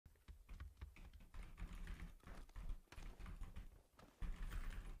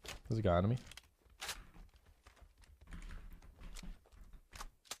There's a guy under me.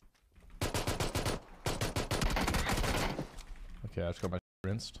 Okay, I just got my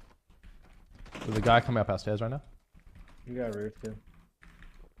rinsed. There's a guy coming up our stairs right now. You got a roof too.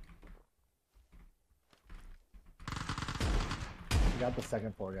 You got the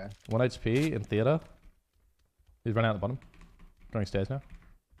second floor guy. 1 HP in theater. He's running out the bottom. Going stairs now.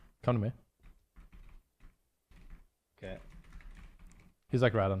 Come to me. Okay. He's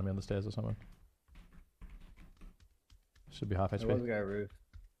like right under me on the stairs or something. Should be half HP. There was a guy roof.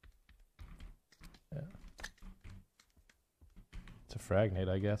 Yeah. It's a frag nade,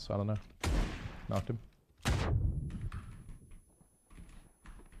 I guess. I don't know. Knocked him.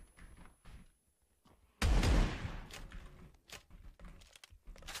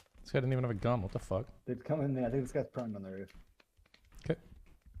 This guy didn't even have a gun. What the fuck? They'd come in there. I think this guy's prone on the roof. Okay.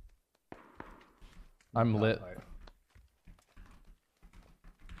 I'm lit. Fire.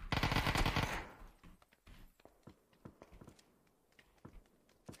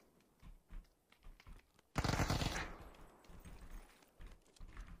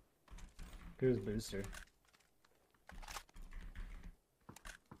 Here's booster.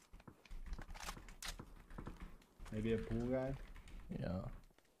 Maybe a pool guy? Yeah.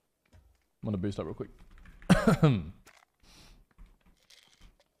 I'm gonna boost up real quick.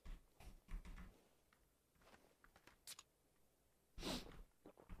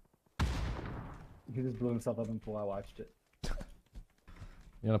 He just blew himself up in pool. I watched it.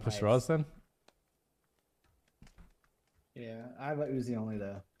 You wanna push Nice. Raz then? Yeah, I have a Uzi only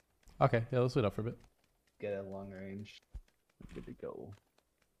though. Okay, yeah, let's wait up for a bit. Get a long range. Good to go.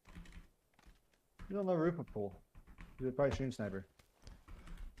 You don't know roof of pool. You're probably shooting sniper.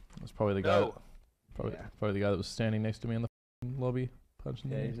 That's probably the guy. No. Probably the guy that was standing next to me in the lobby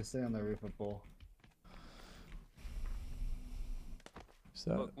punching Yeah, me. he's just sitting on the roof of pool. Is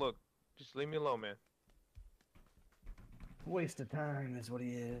that? Look. Just leave me alone, man. Waste of time is what he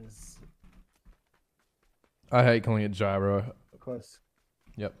is. I hate calling it gyro. Close.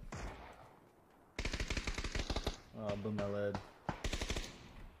 Yep. Oh, boom my lid.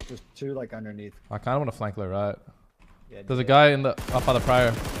 There's two like underneath. I kind of want to flank low right. Yeah, There's a do guy in the up by the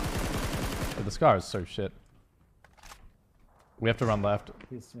prior. Yeah, the scar is so shit. We have to run left. it.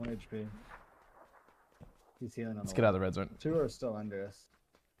 He's 1 HP. He's healing on Let's the get out of left. the red zone. Two are still under us.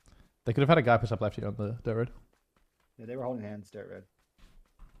 They could have had a guy push up left here on the dirt road. Yeah, they were holding hands, dirt red.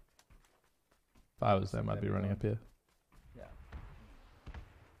 If I was them, I'd be running up here. Yeah.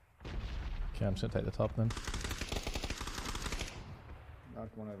 Okay, I'm just gonna take the top then.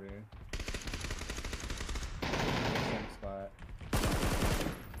 Knocked one over here. Same spot.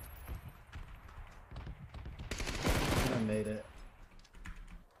 I made it.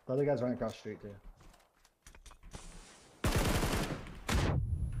 The other guy's running across the street too.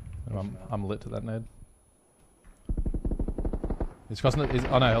 And I'm lit to that nade. He's crossing the. He's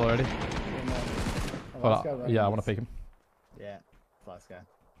on our hill already. Hold up. Yeah, I want to peek him. Yeah, last guy.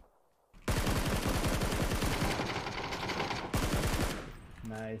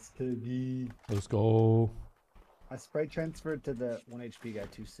 Nice to be. Let's go. I spray transferred to the 1 HP guy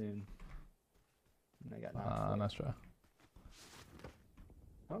too soon. And I got knocked. Nice try. I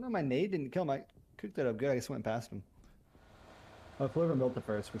don't know, my nade didn't kill him. I cooked it up good. I just went past him. Oh, if Fliver built the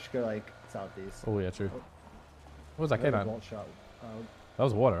first, we should go like southeast. Oh yeah, true. Oh. What was that Another K9? bolt shot. That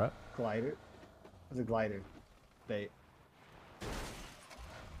was water, right? Glider. It was a glider. Bait.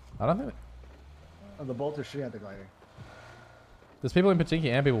 I don't think. Oh, the bolt are shooting at the glider. There's people in Pachinki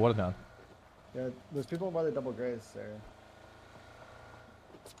and people Watertown. Yeah, there's people by the double grays there.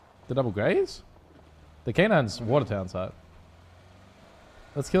 The double grays? The K9's Watertown side.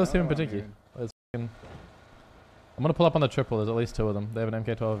 Let's kill this team in Oh, Pachinki. man. Let's fucking... I'm gonna pull up on the triple. There's at least two of them. They have an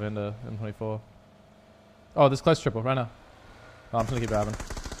MK12 and a M24. Oh, this close triple right now. Oh, I'm just gonna keep driving.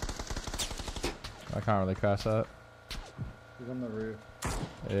 I can't really crash that. He's on the roof.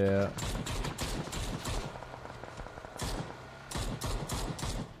 Yeah.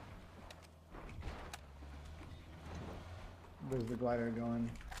 There's the glider going.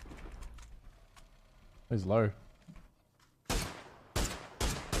 He's low.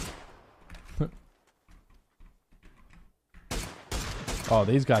 Oh,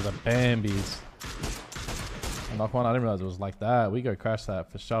 these guys are Bambies. Knock one. I didn't realize it was like that. We go crash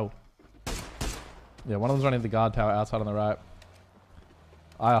that for sure. Yeah, one of them's running the guard tower outside on the right.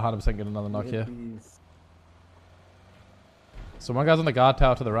 I 100% get another knock We here. hit these. So one guy's on the guard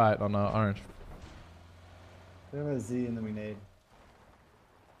tower to the right on orange. They have a Z and then we nade.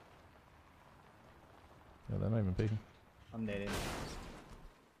 Yeah, they're not even peeking. I'm nading.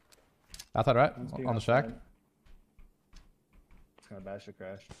 Outside right? One's peeking On the shack? outside. It's gonna bash the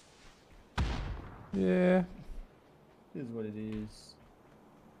crash. Yeah. It is what it is.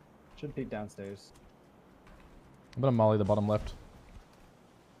 Should peek downstairs. I'm gonna molly the bottom left.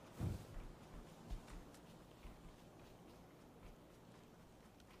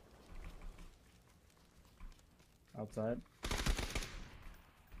 Outside.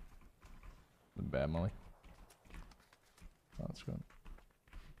 Bad molly. Oh, that's good.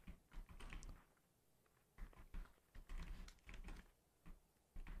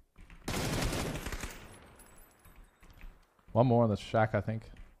 One more in the shack, I think.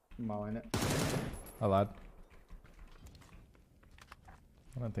 I'm mowing it. I lied.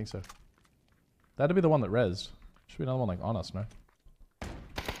 I don't think so. That'd be the one that rezzed. Should be another one like on us, no?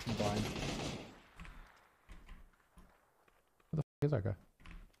 I'm blind. Where the f is that guy?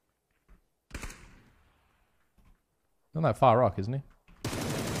 He's on that far rock, isn't he?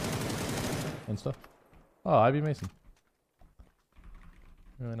 And stuff. Oh, IB Mason.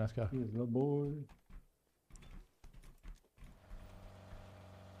 Really nice guy. He's the boy.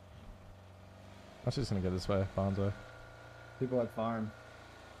 I'm just gonna go this way, Bonzo. People at farm.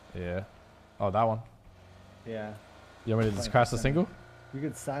 Yeah. Oh, that one. Yeah. You want me to just crash the single? You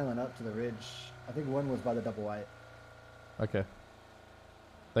could silent up to the ridge. I think one was by the double white. Okay.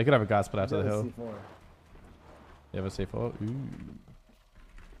 They could have a guy split out to the hill. C4. You have a C4? Ooh.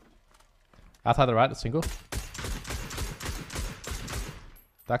 Outside the right, the single.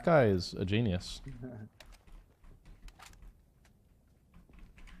 That guy is a genius.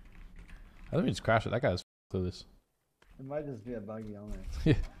 I think we just crash it. That guy's clueless. It might just be a buggy only.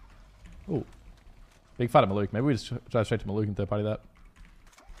 Yeah. Ooh. Big fight at Malouk. Maybe we just drive straight to Malouk and third party that.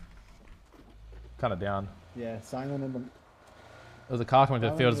 Kind of down. Yeah, silent in the... There's a car coming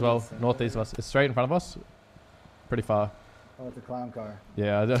to the field as well. Northeast of us. It's straight in front of us. Pretty far. Oh, it's a clown car.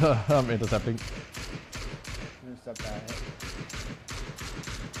 Yeah, I'm intercepting. Intercept that.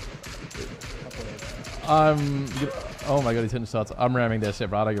 Oh my god, he's hitting shots. I'm ramming this shit,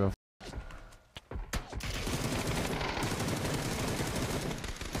 bro. I don't give a f.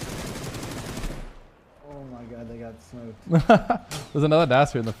 Oh my god, they got smoked. There's another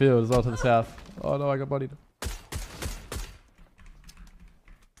Dasher in the field as well to the south. Oh no, I got bodied.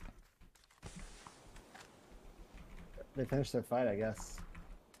 They finished their fight, I guess.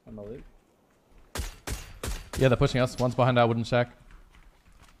 On the loot. Yeah, they're pushing us. One's behind our wooden shack.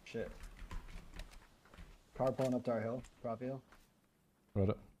 Shit. Car pulling up to our hill. Prop hill. Wrote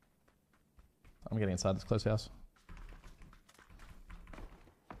it. I'm getting inside this close house.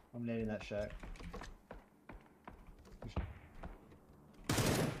 I'm nading that shack.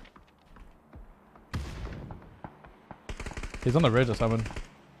 He's on the ridge or something.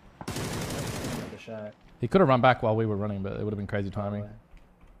 The shack. He could have run back while we were running, but it would have been crazy timing. Probably.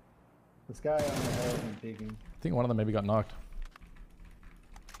 This guy on the hill is peeking. I think one of them maybe got knocked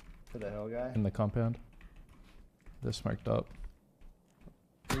To the hill guy. in the compound. They're smoked up.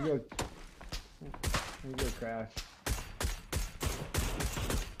 Here you go. Here you go, crash.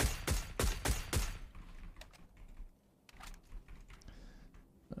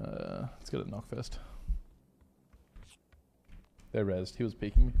 Let's get a knock first. They're rezzed. He was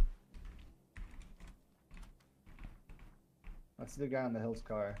peeking me. I see the guy on the hill's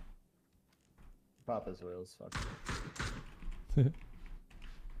car. Pop his wheels. Fuck.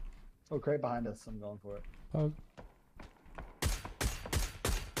 Oh, crate behind us. I'm going for it. Oh.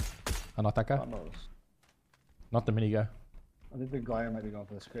 I knocked that guy. Almost. Not the mini guy. I think the glider might be going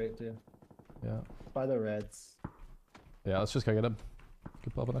for this crate too. Yeah. By the reds. Yeah, let's just go get him.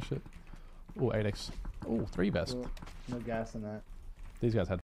 Good pop on that shit. Oh, 8x. Oh, 3 vest. Cool. No gas in that. These guys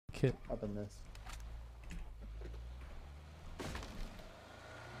had kit. Up in this.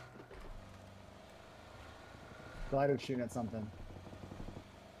 Glider shooting at something.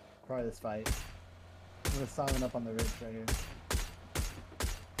 Probably this fight. I'm gonna silent up on the ridge right here.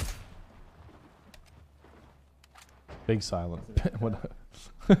 Big silent. What?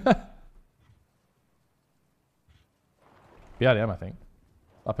 BRDM, I think.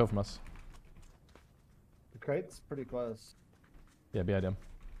 Uphill from us. The crate's pretty close. Yeah, BRDM.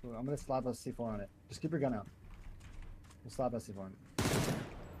 Ooh, I'm gonna slap a C4 on it. Just keep your gun out. We'll slap a C4 on it.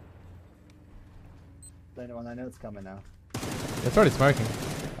 I know it's coming now. It's already smoking.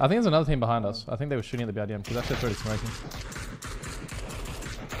 I think there's another team behind us. I think they were shooting at the BRDM because that shit's already smoking.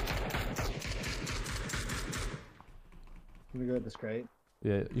 I'm gonna go with this crate.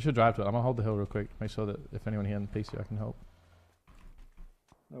 Yeah, you should drive to it. I'm gonna hold the hill real quick. Make sure that if anyone here in PC, I can help.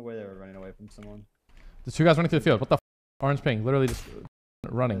 No way they were running away from someone. There's 2 guys running through the field. What the f? Orange ping. Literally just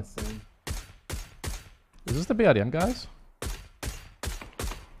running. Listen. Is this the BRDM guys?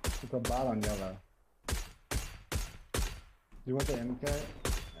 It's a bot on yellow. Do you want the MK?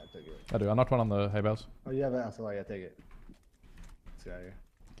 Yeah, took it. I do. I knocked one on the hay bales. Oh, you have it. So yeah, take it. Let's get out of here.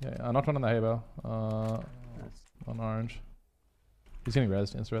 Yeah, I knocked one on the hay bale. Nice. On orange. He's getting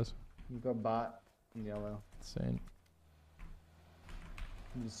rezzed, insta-res. You go bot in yellow. Insane.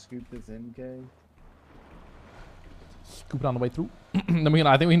 You just scoop this MK. Scoop it on the way through. Then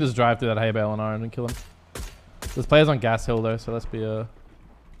I think we can just drive through that hay bale on orange and kill him. There's players on gas hill though, so let's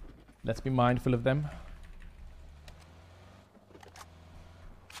be mindful of them.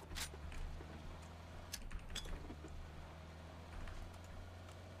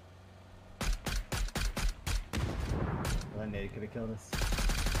 That nade could have killed us.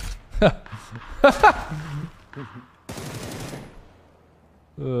 I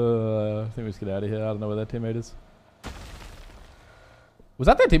think we just get out of here. I don't know where that teammate is. Was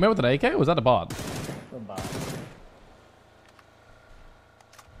that their teammate with an AK or was that a bot? The bot.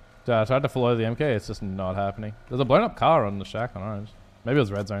 Dude, I tried to follow the MK, it's just not happening. There's a blown up car on the shack on orange. Maybe it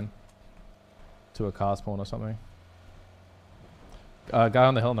was red zone. To a car spawn or something. Guy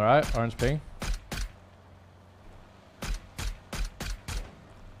on the hill on the right, orange ping.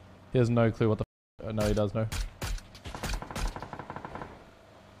 He has no clue what the no, he does know.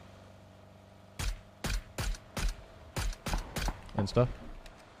 Insta.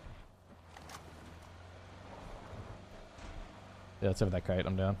 Yeah, let's have that crate.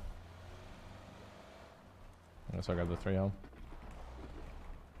 I'm down. I guess I'll grab the 3 home.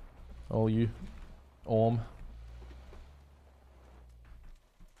 All you. Orm.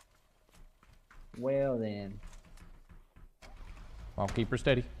 Well then. I'll keep her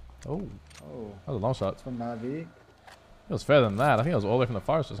steady. Oh, Oh. that was a long shot. It's from Navi. It was further than that. I think it was all the way from the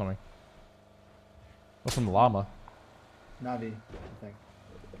forest or something. Or from the llama. Navi, I think.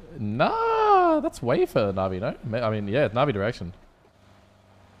 Nah, that's way further Navi, no? I mean, yeah, it's Navi direction.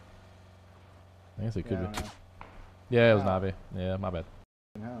 I guess it could Yeah, I be. don't know. Yeah, it was Wow. Navi. Yeah, my bad.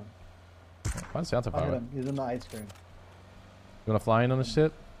 No. Why does it sound so I far hit away? him. He's in the ice cream. You wanna fly in on this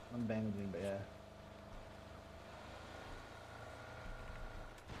shit? I'm bandaging, but yeah.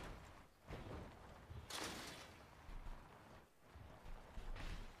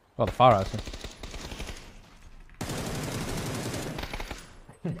 Oh, the far actually.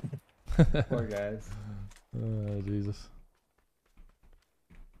 Poor guys. Oh, Jesus.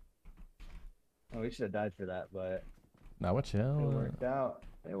 Oh, we should have died for that, but Now what it chill? worked out.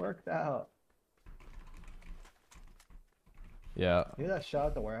 It worked out. Yeah. You hear that shot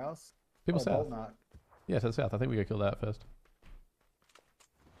at the warehouse? People oh, south. bolt knock. Yeah, to the south. I think we go kill that first.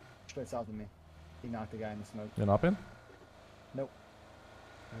 Straight south of me. He knocked the guy in the smoke. You're not in? Nope.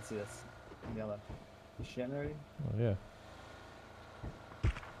 I see this. In yellow. You shitting already? Oh, yeah.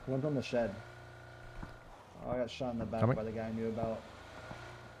 One's on the shed. Oh, I got shot in the back Coming. by the guy I knew about.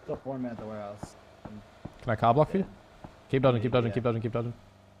 Still 4 men at the warehouse. Can I car block for you? Keep dodging, keep dodging, Yeah. keep dodging, keep dodging.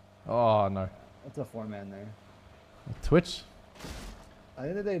 Oh, no. That's a 4-man there. Twitch? I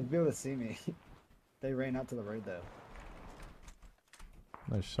think that they'd be able to see me. They ran out to the road though.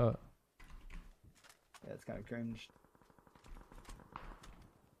 No shot. Yeah, it's kind of cringe.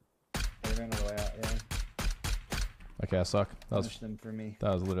 They ran all the way out, yeah. Okay, I suck. Punish them for me.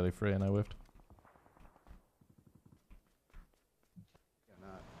 That was literally free and I whiffed. You're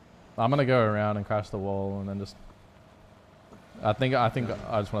not. I'm gonna go around and crash the wall and then just... I think I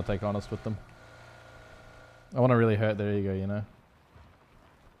just want to take honest with them. I want to really hurt their ego, you know?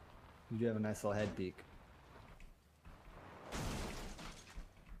 You do have a nice little head peek.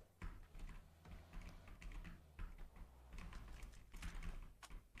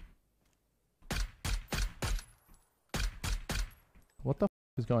 What the f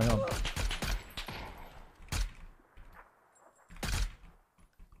is going on?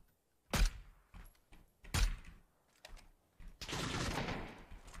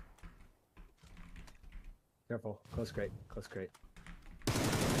 Careful. Close crate. Close crate.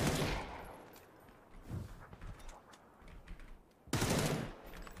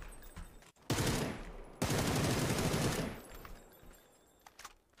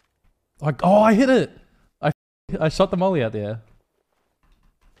 Like, oh, I hit it! I shot the molly out there.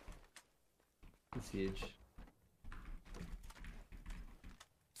 It's huge.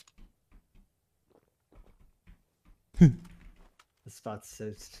 The spot's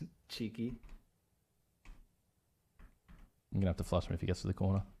so cheeky. I'm gonna have to flush him if he gets to the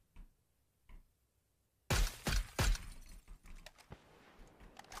corner.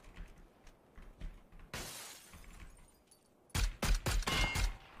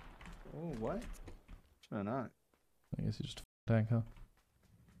 Oh, what? Why not? I guess he's just a tank, huh?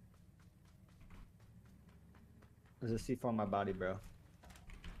 There's a C4 on my body, bro.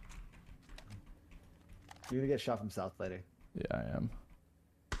 You're gonna get shot from south later. Yeah, I am.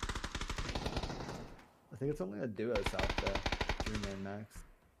 think it's only a duo south though. 3-man max.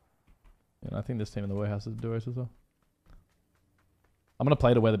 And I think this team in the warehouse is duos as well. I'm gonna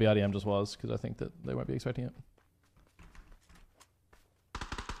play to where the BRDM just was because I think that they won't be expecting it.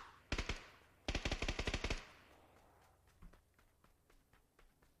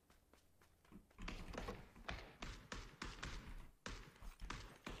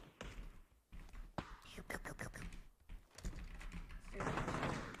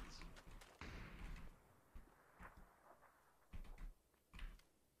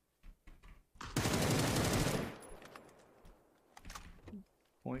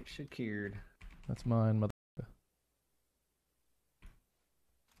 Point secured. That's mine, mother.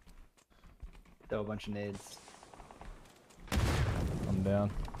 Throw a bunch of nades. I'm down.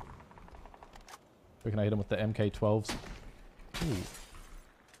 Where can I hit him with the MK12s? Ooh.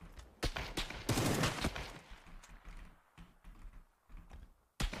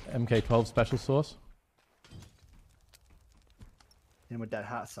 MK12 special sauce. And with that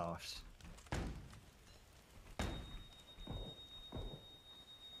hot sauce.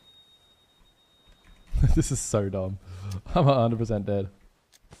 This is so dumb. I'm 100% dead.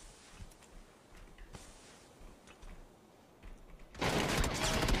 Oh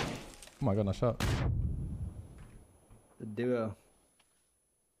my god, nice shot. The duo.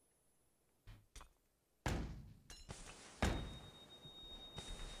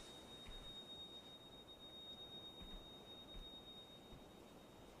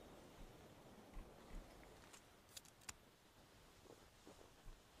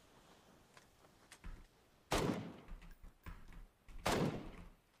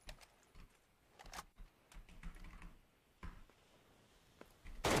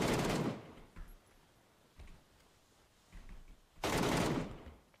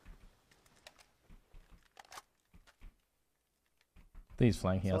 I think he's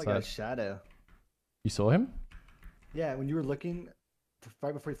flanking Saw outside. a shadow. You saw him? Yeah, when you were looking,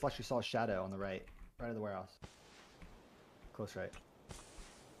 right before you flushed, you saw a shadow on the right of the warehouse. Close right.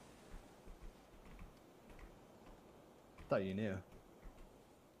 Thought you knew.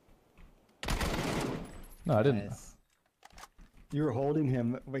 No, I didn't. Nice. You were holding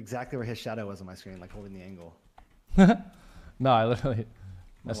him exactly where his shadow was on my screen, like holding the angle. No, I literally.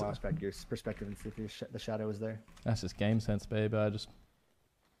 I'll watch back your perspective and see if the shadow was there. That's just game sense, babe. I just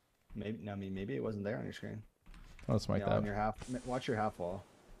Maybe, no, I mean, maybe it wasn't there on your screen. want to smoke Yeah, that. on your half. Watch your half wall.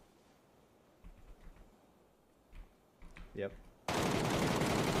 Yep.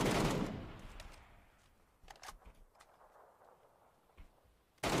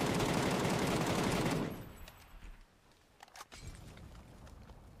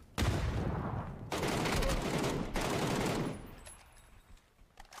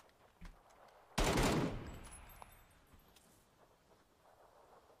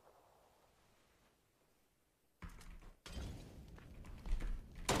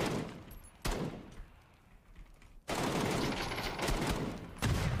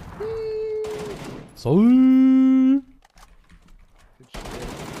 So Good shit.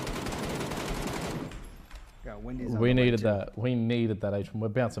 Got Wendy's on we the way, needed too. that. We needed that, H1. We're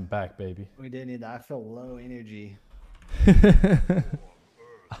bouncing back, baby. We did need that. I felt low energy.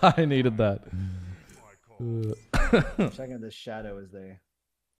 I needed that. Checking if the shadow is there.